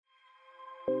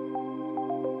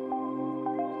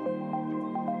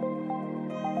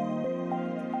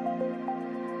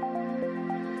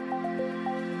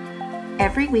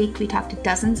Every week, we talk to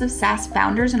dozens of SaaS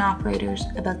founders and operators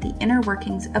about the inner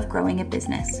workings of growing a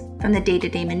business, from the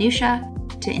day-to-day minutiae,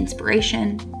 to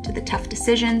inspiration, to the tough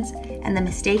decisions, and the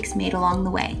mistakes made along the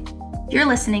way. You're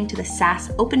listening to the SaaS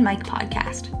Open Mic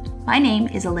Podcast. My name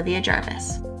is Olivia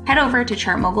Jarvis. Head over to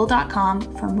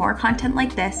chartmogul.com for more content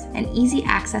like this and easy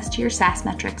access to your SaaS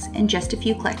metrics in just a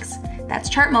few clicks. That's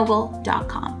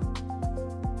chartmogul.com.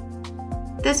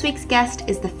 This week's guest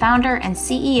is the founder and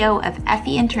CEO of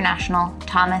Effie International,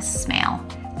 Thomas Smale.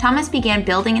 Thomas began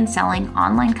building and selling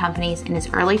online companies in his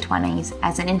early 20s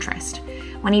as an interest.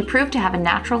 When he proved to have a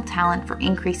natural talent for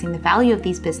increasing the value of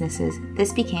these businesses,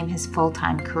 this became his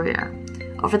full-time career.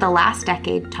 Over the last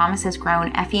decade, Thomas has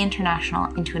grown Effie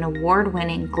International into an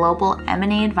award-winning global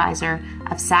M&A advisor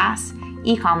of SaaS,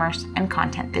 e-commerce, and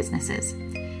content businesses.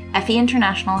 Effie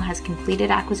International has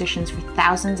completed acquisitions for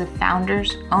thousands of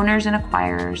founders, owners, and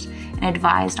acquirers, and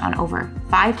advised on over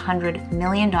 $500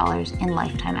 million in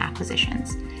lifetime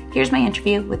acquisitions. Here's my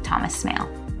interview with Thomas Smale.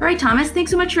 All right, Thomas,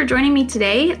 thanks so much for joining me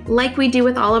today. Like we do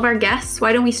with all of our guests,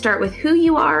 why don't we start with who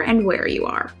you are and where you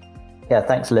are? Yeah,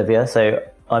 thanks, Olivia. So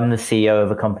I'm the CEO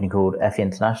of a company called Effie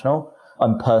International.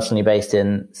 I'm personally based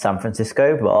in San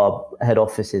Francisco, but our head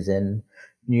office is in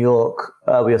New York.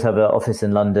 We also have an office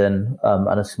in London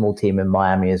and a small team in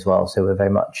Miami as well. So we're very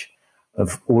much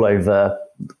all over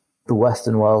the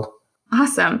Western world.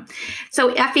 Awesome.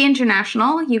 So Effie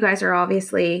International, you guys are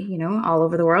obviously, all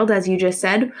over the world, as you just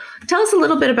said. Tell us a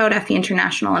little bit about Effie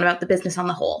International and about the business on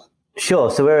the whole.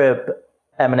 Sure. So we're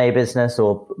a M&A business,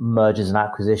 or mergers and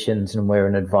acquisitions, and we're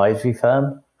an advisory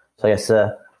firm. So I guess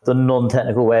the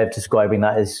non-technical way of describing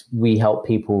that is we help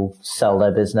people sell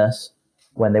their business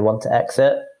when they want to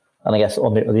exit. And I guess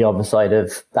on the other side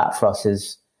of that for us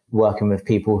is working with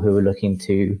people who are looking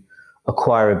to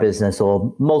acquire a business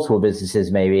or multiple businesses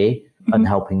maybe, and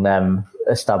helping them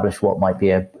establish what might be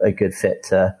a good fit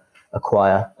to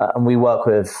acquire. And we work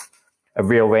with a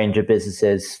real range of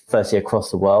businesses, firstly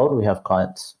across the world. We have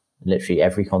clients in literally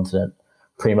every continent,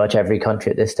 pretty much every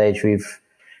country at this stage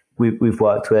we've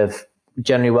worked with. We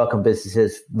generally work on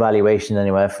businesses valuation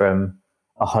anywhere from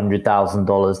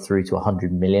 $100,000 through to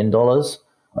 $100 million.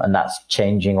 And that's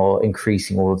changing or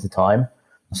increasing all of the time.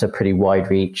 So pretty wide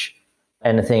reach.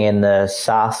 Anything in the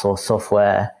SaaS or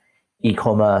software,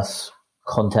 e-commerce,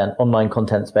 content, online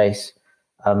content space,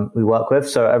 we work with.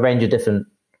 So a range of different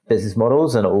business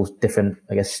models and all different,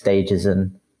 stages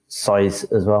and size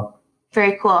as well.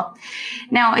 Very cool.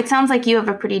 Now, it sounds like you have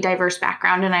a pretty diverse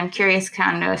background, and I'm curious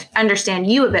kind of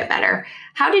understand you a bit better.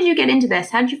 How did you get into this?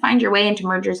 How did you find your way into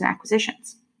mergers and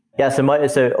acquisitions? Yeah,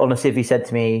 so honestly, if you said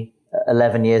to me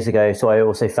 11 years ago, so I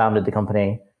also founded the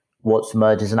company, what's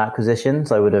mergers and acquisitions?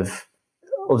 I would have,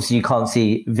 obviously you can't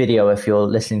see video if you're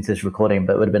listening to this recording,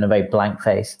 but it would have been a very blank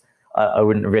face. I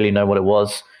wouldn't really know what it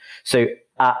was. So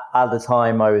at the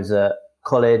time I was at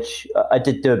college, I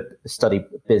did study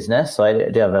business. So I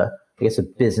do have a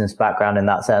business background in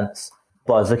that sense,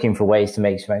 but I was looking for ways to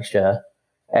make some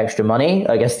extra money.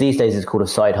 I guess these days it's called a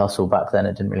side hustle. Back then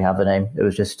it didn't really have a name. It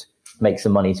was just make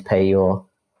some money to pay your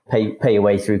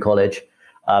way through college.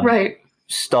 Right.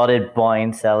 Started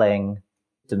buying, selling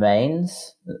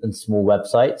domains and small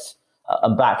websites.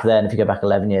 And back then, if you go back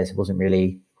 11 years, it wasn't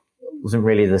really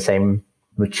the same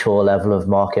mature level of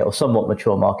market, or somewhat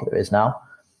mature market there is now.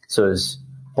 So it was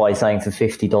buy something for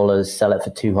 $50, sell it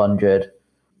for $200.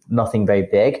 Nothing very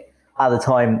big. At the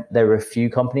time, there were a few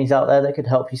companies out there that could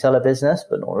help you sell a business,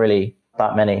 but not really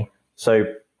that many. So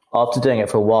after doing it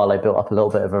for a while, I built up a little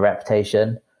bit of a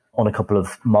reputation on a couple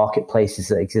of marketplaces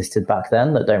that existed back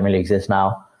then that don't really exist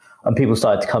now. And people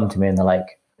started to come to me and they're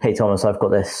like, hey, Thomas, I've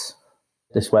got this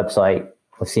website.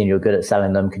 I've seen you're good at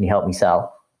selling them. Can you help me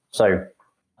sell? So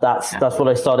that's what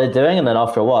I started doing. And then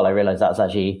after a while, I realized that's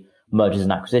actually mergers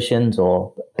and acquisitions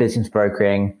or business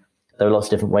brokering. There are lots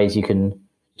of different ways you can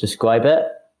describe it.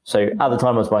 So at the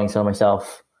time I was buying and selling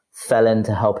myself, fell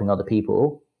into helping other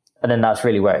people. And then that's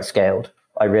really where it scaled.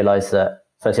 I realized that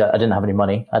firstly, I didn't have any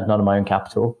money. I had none of my own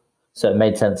capital. So it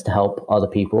made sense to help other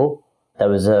people. There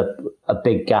was a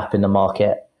big gap in the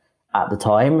market at the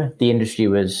time. The industry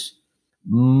was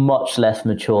much less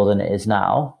mature than it is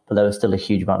now, but there was still a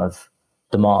huge amount of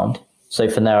demand. So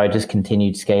from there, I just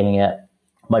continued scaling it.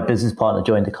 My business partner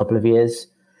joined a couple of years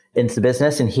into the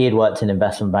business, and he had worked in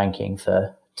investment banking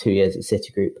for 2 years at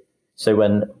Citigroup. So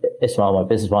when Ismail, my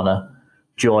business partner,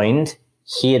 joined,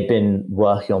 he had been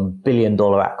working on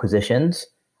billion-dollar acquisitions.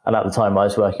 And at the time, I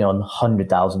was working on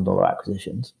 $100,000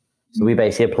 acquisitions. So we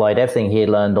basically applied everything he had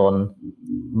learned on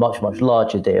much, much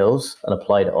larger deals and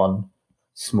applied it on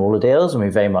smaller deals. And we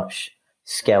very much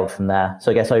scaled from there.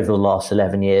 So I guess over the last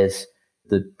 11 years,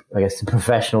 the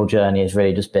professional journey has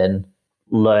really just been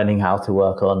learning how to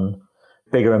work on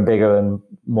bigger and bigger and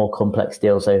more complex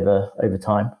deals over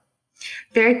time.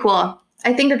 Very cool.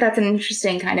 I think that that's an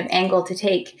interesting kind of angle to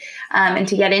take and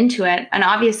to get into it. And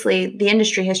obviously, the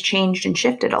industry has changed and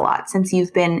shifted a lot since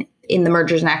you've been in the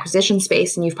mergers and acquisition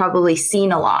space, and you've probably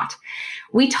seen a lot.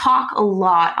 We talk a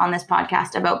lot on this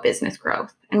podcast about business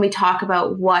growth, and we talk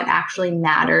about what actually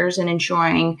matters in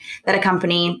ensuring that a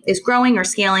company is growing or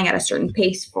scaling at a certain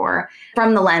pace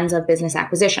from the lens of business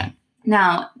acquisition.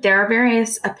 Now, there are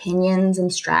various opinions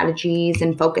and strategies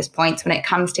and focus points when it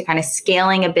comes to kind of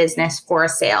scaling a business for a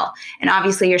sale. And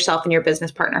obviously yourself and your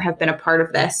business partner have been a part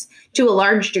of this to a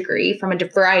large degree from a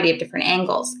variety of different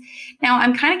angles. Now,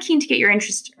 I'm kind of keen to get your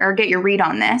interest or get your read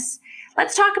on this.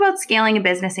 Let's talk about scaling a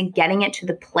business and getting it to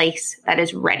the place that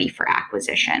is ready for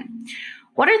acquisition.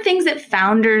 What are things that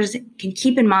founders can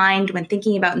keep in mind when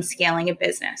thinking about and scaling a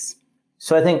business?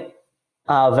 So I think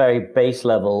at a very base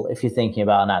level, if you're thinking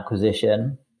about an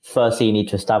acquisition, firstly, you need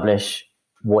to establish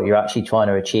what you're actually trying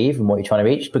to achieve and what you're trying to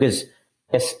reach, because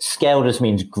scale just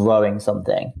means growing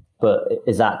something. But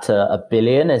is that to 1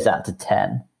 billion? Is that to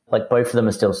 10? Like, both of them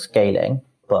are still scaling,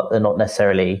 but they're not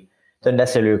necessarily, don't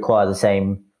necessarily require the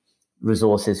same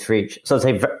resources for each. So I'd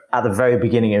say at the very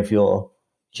beginning of your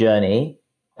journey,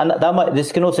 and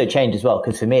this can also change as well,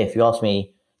 because for me, if you asked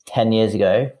me 10 years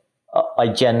ago, I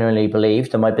genuinely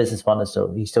believed, and my business partner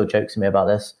he still jokes to me about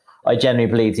this, I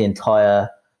genuinely believe the entire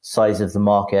size of the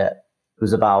market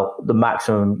was about the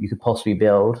maximum you could possibly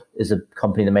build is a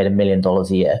company that made $1 million a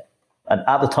year. And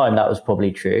at the time, that was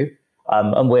probably true.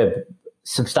 And we're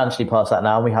substantially past that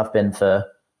now. We have been for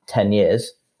 10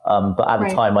 years. But at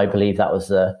the time, I believe that was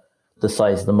the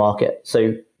size of the market.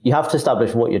 So you have to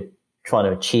establish what you're trying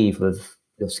to achieve with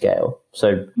your scale.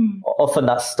 So often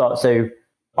that starts, so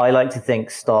I like to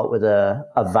start with a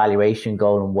valuation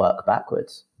goal and work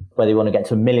backwards. Whether you want to get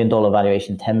to $1 million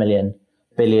valuation, 10 million,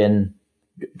 billion,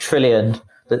 trillion,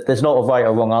 there's not a right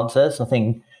or wrong answer. It's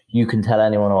nothing you can tell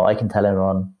anyone or I can tell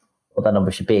anyone what that number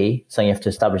should be. So you have to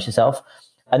establish yourself.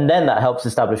 And then that helps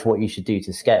establish what you should do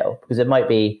to scale. Because it might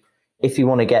be, if you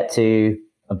want to get to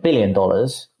 $1 billion,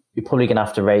 you're probably going to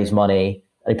have to raise money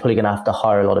and you're probably going to have to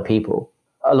hire a lot of people.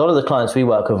 A lot of the clients we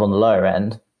work with on the lower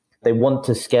end, they want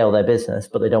to scale their business,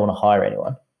 but they don't want to hire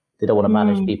anyone. They don't want to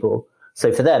manage people.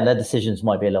 So for them, their decisions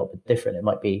might be a little bit different. It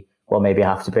might be, well, maybe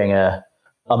I have to bring a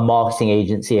marketing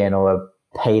agency in, or a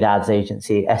paid ads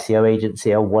agency, SEO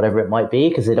agency, or whatever it might be,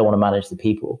 because they don't want to manage the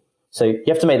people. So you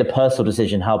have to make the personal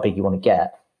decision how big you want to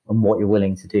get and what you're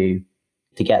willing to do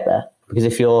to get there. Because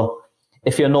if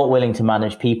you're not willing to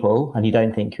manage people and you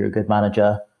don't think you're a good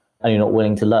manager and you're not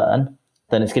willing to learn,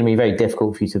 then it's going to be very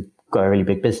difficult for you to grow a really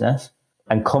big business.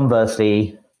 And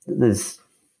conversely, it's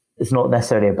not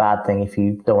necessarily a bad thing if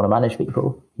you don't want to manage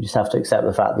people. You just have to accept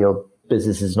the fact that your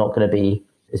business is not going to be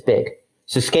as big.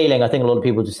 So scaling, I think a lot of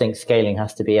people just think scaling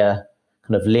has to be a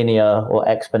kind of linear or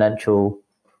exponential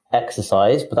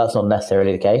exercise, but that's not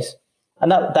necessarily the case.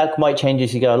 And that might change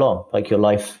as you go along. Like, your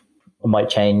life might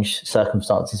change,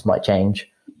 circumstances might change.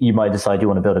 You might decide you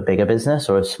want to build a bigger business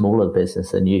or a smaller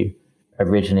business than you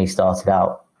originally started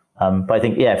out. But I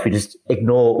think, if we just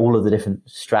ignore all of the different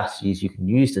strategies you can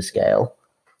use to scale,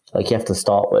 like, you have to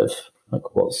start with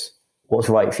like what's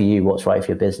right for you, what's right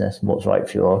for your business, and what's right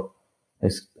for your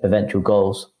eventual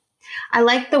goals. I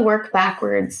like the work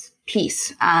backwards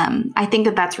piece. I think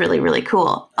that that's really, really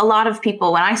cool. A lot of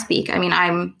people, when I speak, I mean,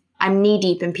 I'm knee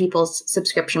deep in people's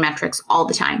subscription metrics all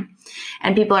the time.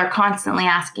 And people are constantly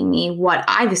asking me what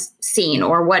I've seen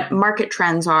or what market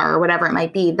trends are or whatever it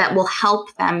might be that will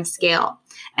help them scale.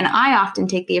 And I often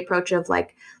take the approach of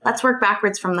like, let's work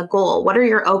backwards from the goal. What are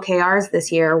your OKRs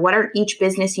this year? What are each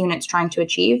business units trying to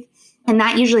achieve? And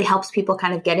that usually helps people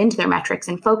kind of get into their metrics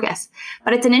and focus.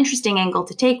 But it's an interesting angle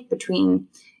to take between,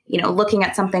 looking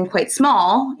at something quite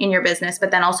small in your business,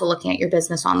 but then also looking at your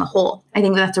business on the whole. I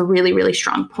think that's a really, really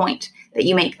strong point that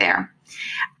you make there.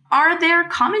 Are there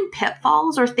common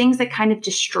pitfalls or things that kind of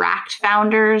distract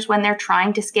founders when they're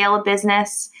trying to scale a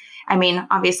business? I mean,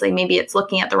 obviously, maybe it's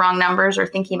looking at the wrong numbers or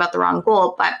thinking about the wrong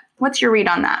goal, but what's your read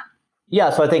on that? Yeah,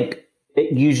 so I think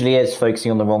it usually is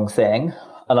focusing on the wrong thing.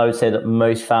 And I would say that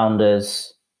most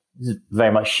founders,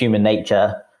 very much human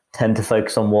nature, tend to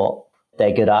focus on what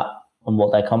they're good at and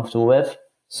what they're comfortable with.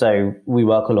 So we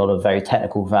work a lot of very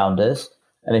technical founders.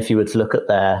 And if you were to look at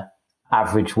their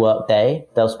average work day,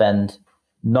 they'll spend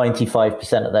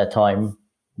 95% of their time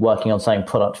working on something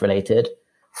product related,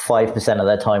 5% of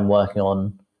their time working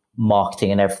on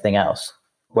marketing and everything else.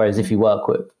 Whereas if you work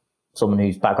with someone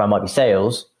whose background might be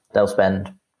sales, they'll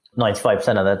spend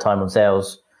 95% of their time on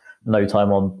sales, no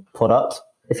time on product.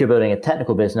 If you're building a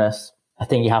technical business, I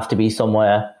think you have to be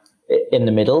somewhere in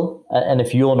the middle. And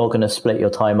if you're not going to split your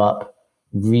time up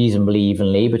reasonably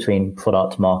evenly between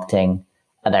product marketing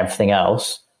and everything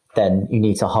else, then you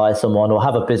need to hire someone or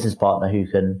have a business partner who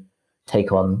can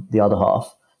take on the other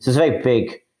half. So it's a very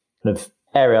big kind of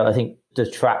area, I think,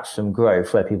 detracts from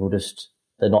growth, where people just,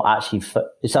 they're not actually,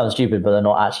 it sounds stupid, but they're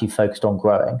not actually focused on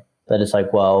growing. They're just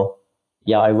like, well,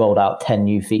 yeah, I rolled out 10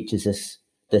 new features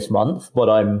this month, but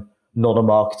I'm not a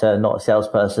marketer, not a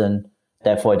salesperson.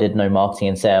 Therefore, I did no marketing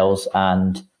and sales,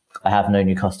 and I have no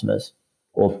new customers,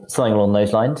 or something along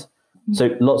those lines. Mm-hmm.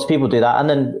 So lots of people do that. And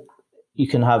then you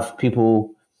can have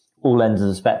people all ends of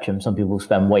the spectrum. Some people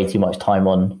spend way too much time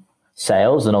on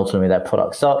sales, and ultimately their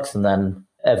product sucks, and then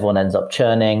everyone ends up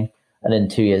churning. And in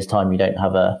 2 years' time, you don't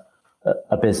have a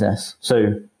business.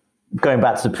 So going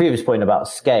back to the previous point about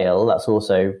scale, that's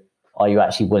also, are you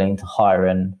actually willing to hire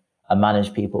and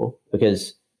manage people?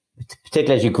 Because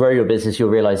particularly as you grow your business, you'll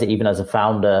realize that even as a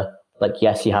founder, like,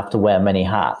 yes, you have to wear many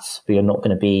hats, but you're not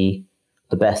going to be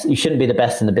the best. You shouldn't be the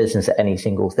best in the business at any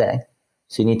single thing.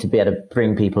 So you need to be able to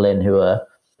bring people in who are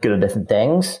good at different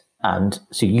things. And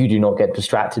so you do not get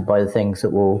distracted by the things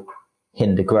that will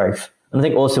hinder growth. And I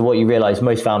think also what you realize,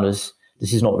 most founders,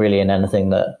 this is not really in anything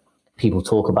that people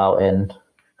talk about in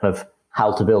kind of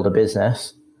how to build a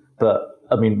business. But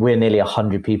I mean, we're nearly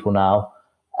 100 people now.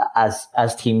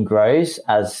 As team grows,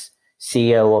 as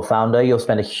CEO or founder, you'll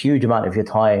spend a huge amount of your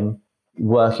time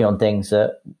working on things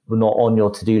that were not on your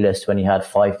to-do list when you had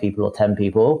 5 people or 10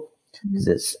 people.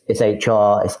 Because it's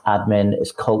HR, it's admin,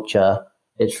 it's culture,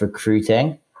 it's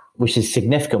recruiting, which is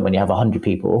significant when you have 100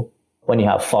 people. When you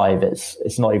have 5,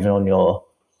 it's not even on your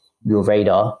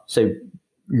radar. So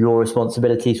your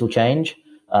responsibilities will change.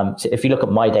 So if you look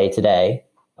at my day to day,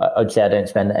 I'd say I don't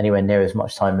spend anywhere near as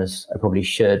much time as I probably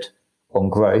should on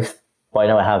growth. But I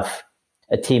know I have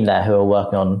a team there who are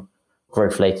working on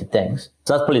growth related things.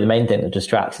 So that's probably the main thing that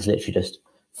distracts, is literally just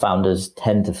founders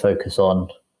tend to focus on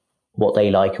what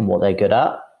they like and what they're good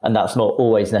at. And that's not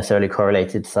always necessarily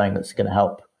correlated to something that's going to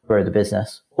help grow the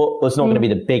business. Or it's not going to be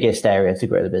the biggest area to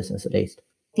grow the business, at least.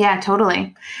 Yeah,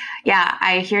 totally. Yeah,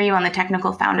 I hear you on the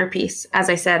technical founder piece. As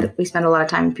I said, we spend a lot of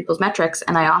time in people's metrics,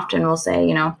 and I often will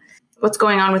say, what's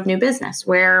going on with new business?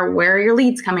 Where are your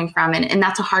leads coming from? And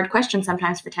that's a hard question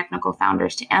sometimes for technical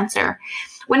founders to answer.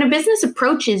 When a business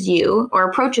approaches you or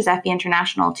approaches FE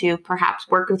International to perhaps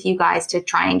work with you guys to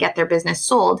try and get their business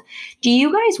sold, do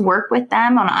you guys work with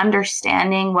them on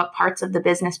understanding what parts of the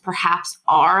business perhaps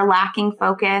are lacking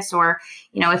focus? Or,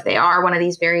 if they are one of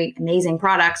these very amazing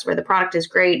products where the product is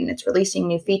great and it's releasing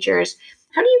new features,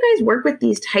 how do you guys work with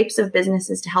these types of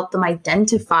businesses to help them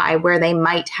identify where they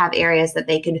might have areas that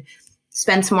they could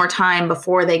spend some more time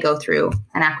before they go through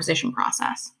an acquisition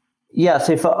process? Yeah,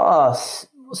 so for us,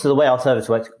 the way our service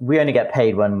works, we only get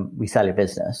paid when we sell your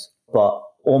business, but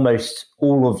almost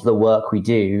all of the work we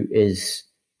do is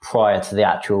prior to the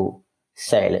actual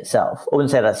sale itself. I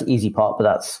wouldn't say that's the easy part, but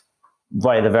that's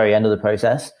right at the very end of the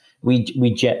process. We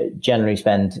generally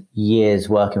spend years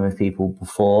working with people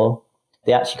before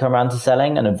they actually come around to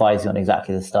selling and advising on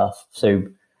exactly the stuff. So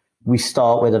we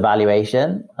start with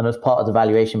evaluation, and as part of the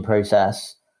valuation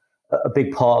process, a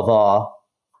big part of our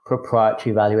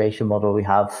proprietary valuation model we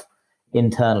have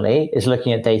internally is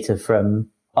looking at data from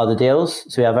other deals.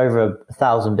 So we have over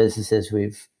 1,000 businesses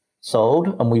we've sold,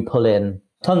 and we pull in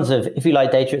tons of, if you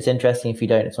like data, it's interesting. If you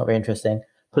don't, it's not very interesting.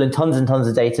 Pull in tons and tons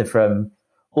of data from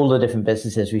all the different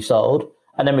businesses we've sold,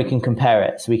 and then we can compare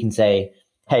it. So we can say,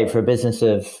 hey, for a business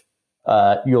of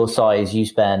your size, you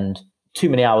spend too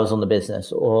many hours on the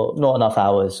business, or not enough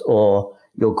hours, or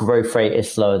your growth rate is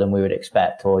slower than we would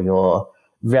expect, or your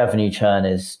revenue churn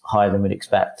is higher than we'd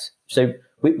expect. So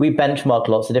we benchmark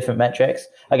lots of different metrics.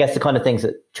 I guess the kind of things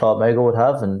that ChartMogul would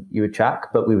have and you would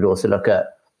track, but we would also look at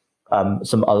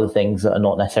some other things that are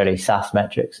not necessarily SaaS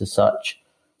metrics as such.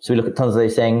 So we look at tons of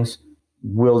those things.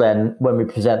 We'll then, when we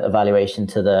present the valuation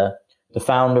to the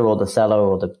founder or the seller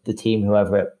or the team,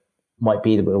 whoever it might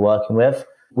be that we're working with,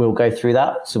 we'll go through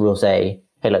that. So we'll say,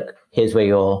 hey, look, here's where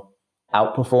you're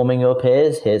outperforming your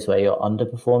peers. Here's where you're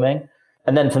underperforming.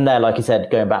 And then from there, like I said,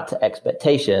 going back to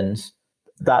expectations,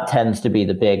 that tends to be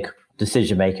the big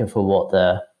decision maker for what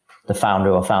the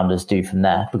founder or founders do from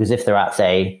there. Because if they're at,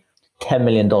 say, $10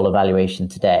 million valuation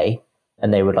today,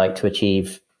 and they would like to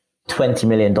achieve $20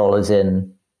 million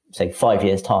in, say, 5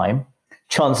 years' time,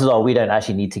 chances are we don't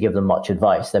actually need to give them much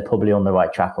advice. They're probably on the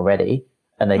right track already,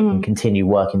 and they can continue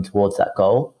working towards that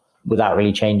goal without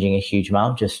really changing a huge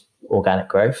amount, just organic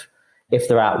growth. If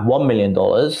they're at $1 million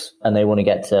and they want to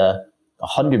get to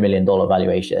 $100 million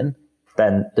valuation,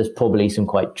 then there's probably some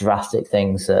quite drastic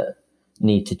things that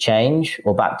need to change,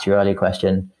 or back to your earlier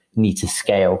question, need to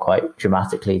scale quite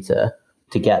dramatically to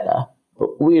to get there.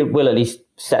 But we will at least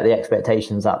set the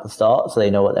expectations at the start so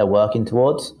they know what they're working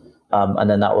towards. And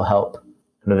then that will help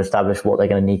kind of establish what they're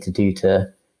going to need to do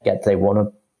to get they want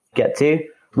to get to.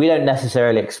 We don't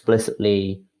necessarily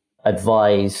explicitly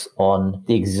advise on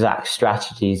the exact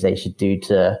strategies they should do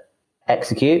to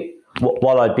execute.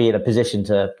 While I'd be in a position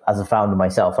to, as a founder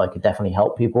myself, I could definitely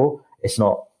help people. It's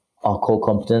not our core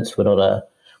competence. We're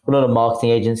not a marketing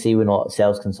agency. We're not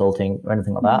sales consulting or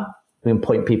anything like that. We can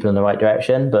point people in the right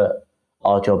direction, but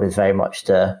our job is very much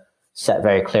to set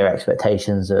very clear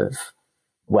expectations of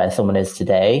where someone is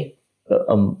today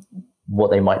and what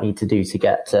they might need to do to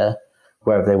get to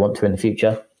wherever they want to in the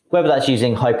future. Whether that's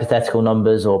using hypothetical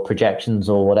numbers or projections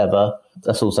or whatever,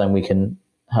 that's all something we can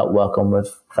help work on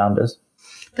with founders.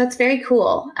 That's very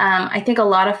cool. I think a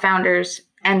lot of founders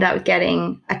end up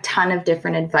getting a ton of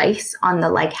different advice on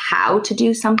the how to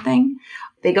do something.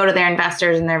 They go to their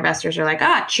investors and their investors are like,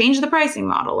 change the pricing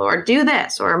model or do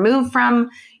this or move from,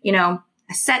 a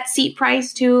set seat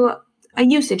price to a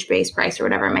usage-based price or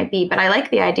whatever it might be. But I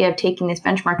like the idea of taking this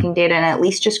benchmarking data and at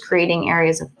least just creating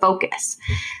areas of focus.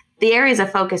 The areas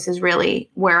of focus is really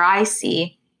where I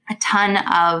see a ton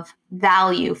of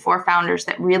value for founders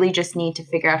that really just need to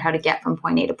figure out how to get from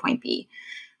point A to point B,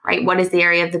 right? What is the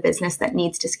area of the business that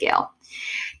needs to scale?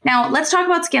 Now, let's talk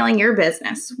about scaling your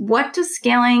business. What does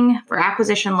scaling for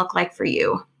acquisition look like for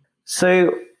you?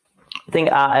 So I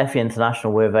think at FE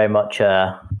International, we're very much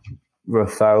a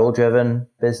referral-driven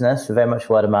business. We're very much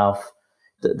word of mouth.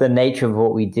 The nature of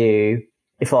what we do,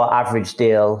 if our average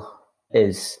deal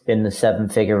is in the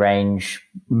 7-figure range,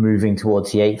 moving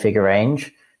towards the 8-figure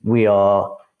range, we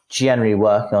are generally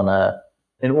working on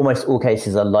in almost all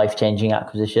cases, a life-changing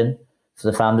acquisition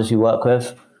for the founders we work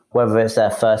with, whether it's their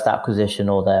first acquisition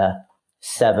or their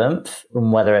 7th,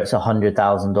 and whether it's $100,000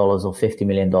 or $50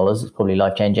 million, it's probably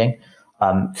life-changing.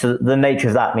 So the nature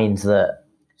of that means that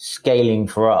scaling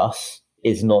for us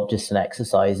is not just an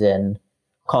exercise in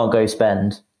can't go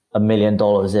spend $1 million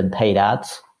in paid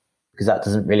ads, because that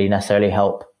doesn't really necessarily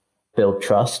help build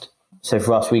trust. So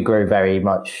for us, we grow very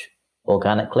much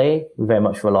organically. We very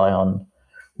much rely on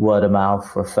word of mouth,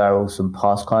 referrals from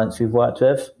past clients we've worked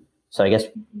with. So I guess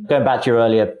going back to your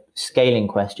earlier scaling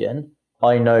question,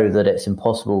 I know that it's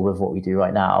impossible with what we do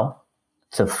right now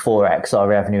to 4x our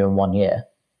revenue in 1 year.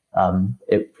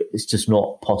 It's just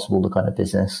not possible, the kind of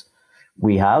business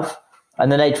we have.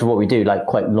 And the nature of what we do,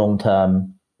 quite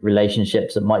long-term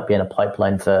relationships that might be in a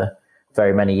pipeline for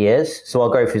very many years. So our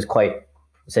growth is quite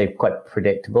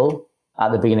predictable.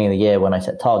 At the beginning of the year, when I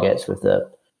set targets with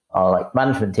our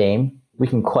management team, we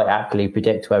can quite accurately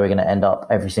predict where we're going to end up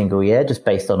every single year just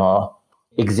based on our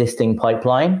existing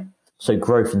pipeline. So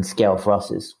growth and scale for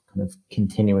us is kind of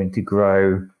continuing to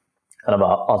grow kind of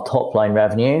our top line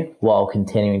revenue while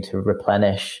continuing to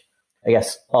replenish, I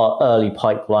guess, our early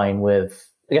pipeline with,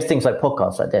 I guess, things like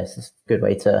podcasts like this. It's a good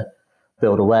way to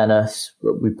build awareness.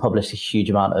 We publish a huge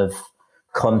amount of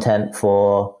content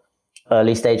for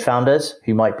early stage founders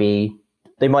who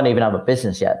they might not even have a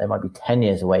business yet. They might be 10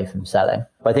 years away from selling.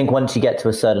 But I think once you get to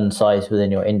a certain size within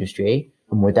your industry,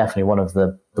 and we're definitely one of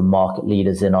the market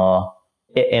leaders in our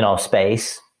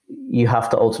space, you have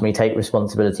to ultimately take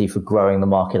responsibility for growing the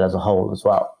market as a whole as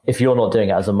well. If you're not doing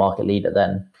it as a market leader,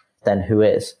 then who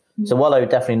is? Mm-hmm. So while I would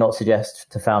definitely not suggest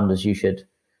to founders you should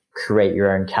create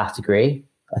your own category,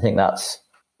 I think that's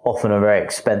often a very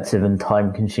expensive and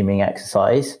time-consuming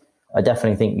exercise. I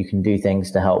definitely think you can do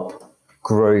things to help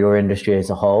grow your industry as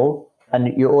a whole.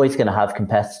 And you're always going to have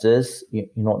competitors. You're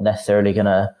not necessarily going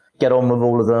to get on with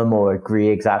all of them or agree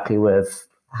exactly with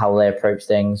how they approach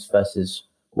things versus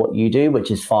what you do,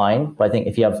 which is fine. But I think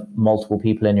if you have multiple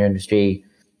people in your industry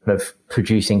kind of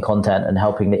producing content and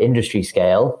helping the industry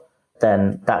scale,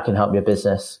 then that can help your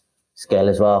business scale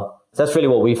as well. So that's really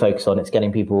what we focus on. It's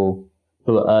getting people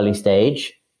who are early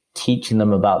stage, teaching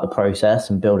them about the process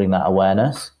and building that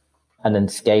awareness, and then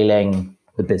scaling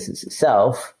the business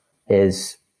itself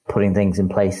is putting things in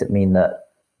place that mean that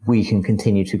we can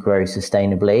continue to grow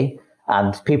sustainably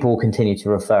and people will continue to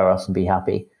refer us and be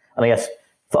happy. And I guess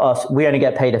for us, we only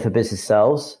get paid if a business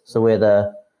sells. So we're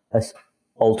the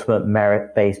ultimate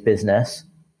merit-based business.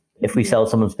 If we sell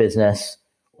someone's business,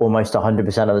 almost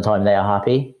 100% of the time they are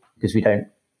happy because they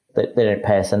don't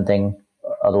pay us anything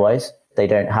otherwise. They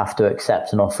don't have to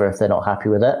accept an offer if they're not happy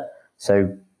with it.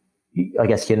 So I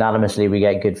guess unanimously we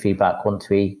get good feedback once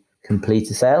we complete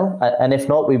a sale. And if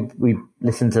not, we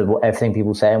listen to everything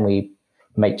people say and we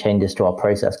make changes to our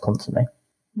process constantly.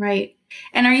 Right.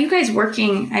 And are you guys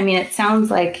working, it sounds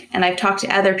like, and I've talked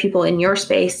to other people in your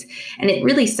space, and it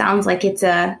really sounds like it's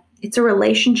a it's a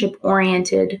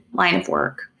relationship-oriented line of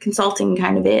work. Consulting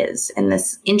kind of is. And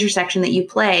this intersection that you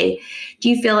play, do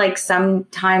you feel like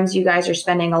sometimes you guys are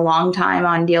spending a long time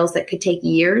on deals that could take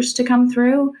years to come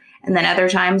through, and then other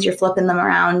times you're flipping them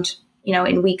around,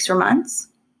 in weeks or months?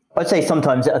 I'd say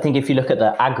sometimes, I think if you look at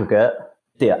the aggregate,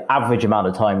 the average amount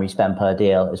of time we spend per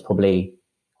deal is probably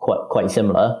quite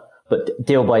similar. But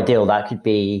deal by deal, that could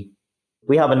be,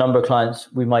 we have a number of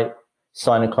clients, we might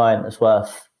sign a client that's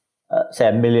worth, say,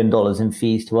 $1 million in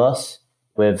fees to us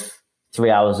with 3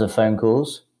 hours of phone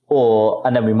calls,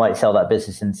 and then we might sell that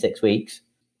business in 6 weeks.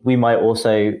 We might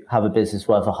also have a business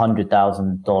worth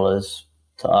 $100,000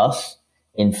 to us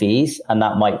in fees, and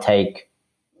that might take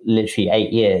literally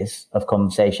 8 years of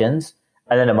conversations,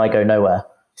 and then it might go nowhere.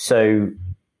 So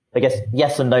I guess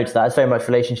yes and no to that. It's very much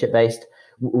relationship based.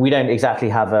 We don't exactly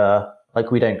have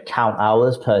we don't count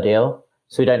hours per deal.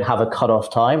 So we don't have a cutoff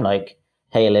time like,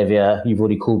 hey, Olivia, you've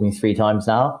already called me 3 times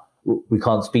now. We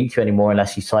can't speak to you anymore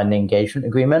unless you sign an engagement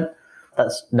agreement.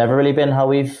 That's never really been how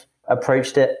we've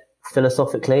approached it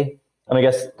philosophically. And I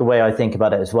guess the way I think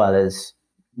about it as well is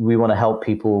we want to help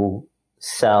people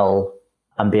sell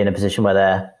and be in a position where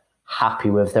they're happy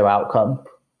with their outcome.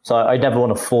 So I never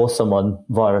want to force someone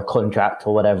via a contract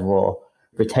or whatever, or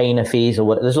retainer fees or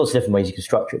what. There's lots of different ways you can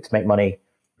structure it to make money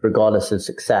regardless of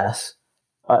success.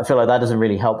 I feel like that doesn't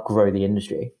really help grow the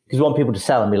industry, because we want people to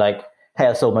sell and be like, hey,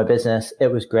 I sold my business.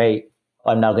 It was great.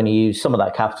 I'm now going to use some of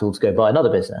that capital to go buy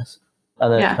another business.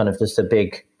 And then it's kind of just a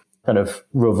big kind of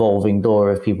revolving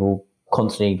door of people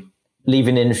constantly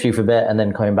leaving the industry for a bit and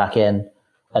then coming back in.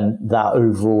 And that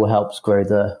overall helps grow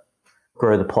the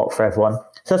pot for everyone.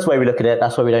 So that's the way we look at it.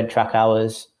 That's why we don't track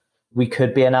hours. We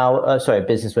could be a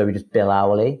business where we just bill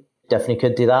hourly. Definitely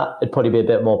could do that. It'd probably be a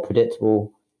bit more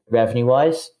predictable revenue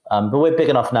wise. But we're big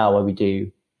enough now where we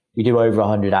do over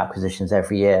 100 acquisitions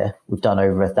every year. We've done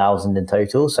over 1,000 in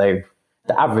total. So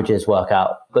the averages work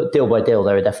out. But deal by deal,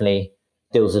 there are definitely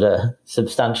deals that are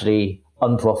substantially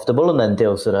unprofitable and then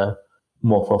deals that are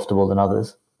more profitable than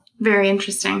others. Very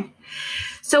interesting.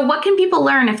 So what can people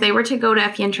learn if they were to go to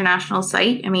FE International's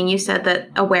site? I mean, you said that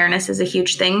awareness is a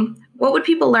huge thing. What would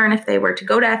people learn if they were to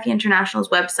go to FE International's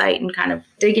website and kind of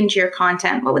dig into your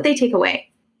content? What would they take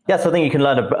away? Yes, I think you can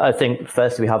learn. I think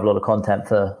firstly, we have a lot of content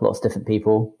for lots of different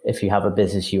people. If you have a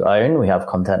business you own, we have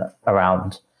content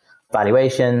around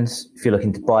valuations. If you're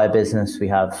looking to buy a business, we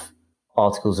have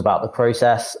articles about the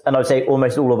process. And I would say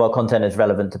almost all of our content is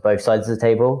relevant to both sides of the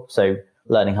table. So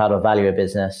learning how to value a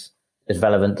business is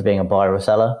relevant to being a buyer or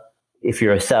seller. If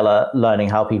you're a seller, learning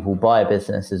how people buy a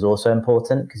business is also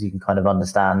important, because you can kind of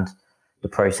understand the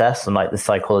process and like the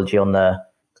psychology on the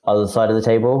other side of the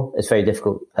table. It's very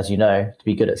difficult, as you know, to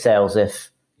be good at sales if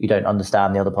you don't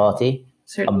understand the other party.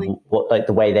 Certainly.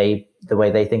 The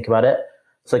way they think about it.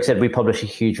 So like I said, we publish a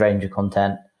huge range of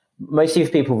content, mostly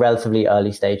for people relatively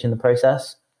early stage in the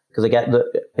process, because I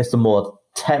guess the more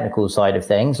technical side of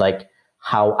things, like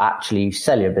how actually you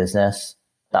sell your business,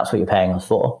 that's what you're paying us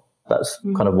for. That's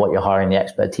kind of what you're hiring the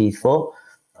expertise for.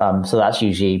 So that's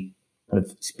usually kind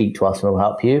of speak to us and we'll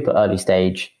help you. But early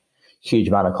stage, huge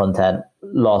amount of content.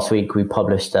 Last week, we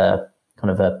published a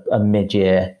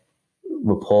mid-year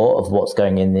report of what's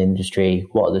going in the industry,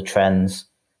 what are the trends.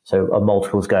 So are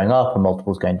multiples going up, are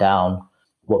multiples going down?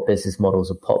 What business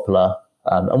models are popular?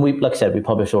 And we, like I said, we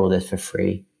publish all of this for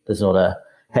free. There's not a,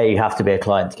 hey, you have to be a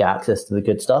client to get access to the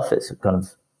good stuff. It's kind of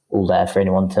all there for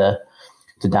anyone to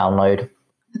download.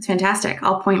 That's fantastic.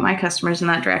 I'll point my customers in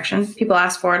that direction. People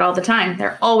ask for it all the time.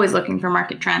 They're always looking for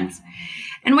market trends.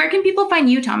 And where can people find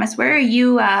you, Thomas? Where are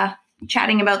you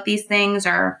chatting about these things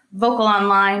or vocal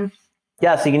online?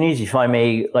 Yeah, so you can usually find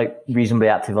me like reasonably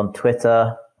active on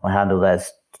Twitter. My handle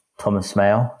there's Thomas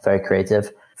Smale, very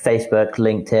creative. Facebook,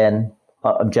 LinkedIn.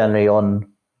 I'm generally on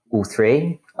all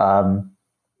three.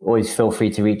 Always feel free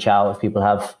to reach out if people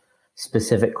have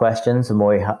specific questions. I'm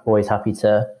always happy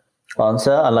to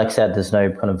answer. And like I said, there's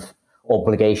no kind of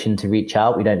obligation to reach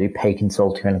out. We don't do paid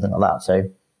consulting or anything like that. So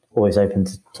always open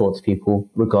to talk to people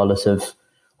regardless of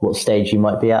what stage you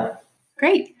might be at.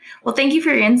 Great. Well, thank you for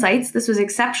your insights. This was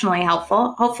exceptionally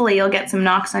helpful. Hopefully you'll get some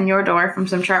knocks on your door from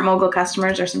some ChartMogul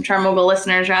customers, or some ChartMogul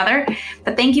listeners rather.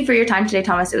 But thank you for your time today,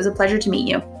 Thomas. It was a pleasure to meet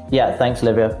you. Yeah, thanks,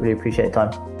 Olivia. Really appreciate your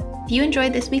time. If you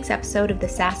enjoyed this week's episode of the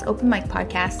SaaS Open Mic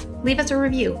Podcast, leave us a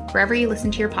review wherever you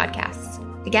listen to your podcasts.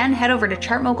 Again, head over to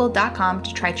chartmogul.com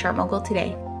to try ChartMogul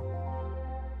today.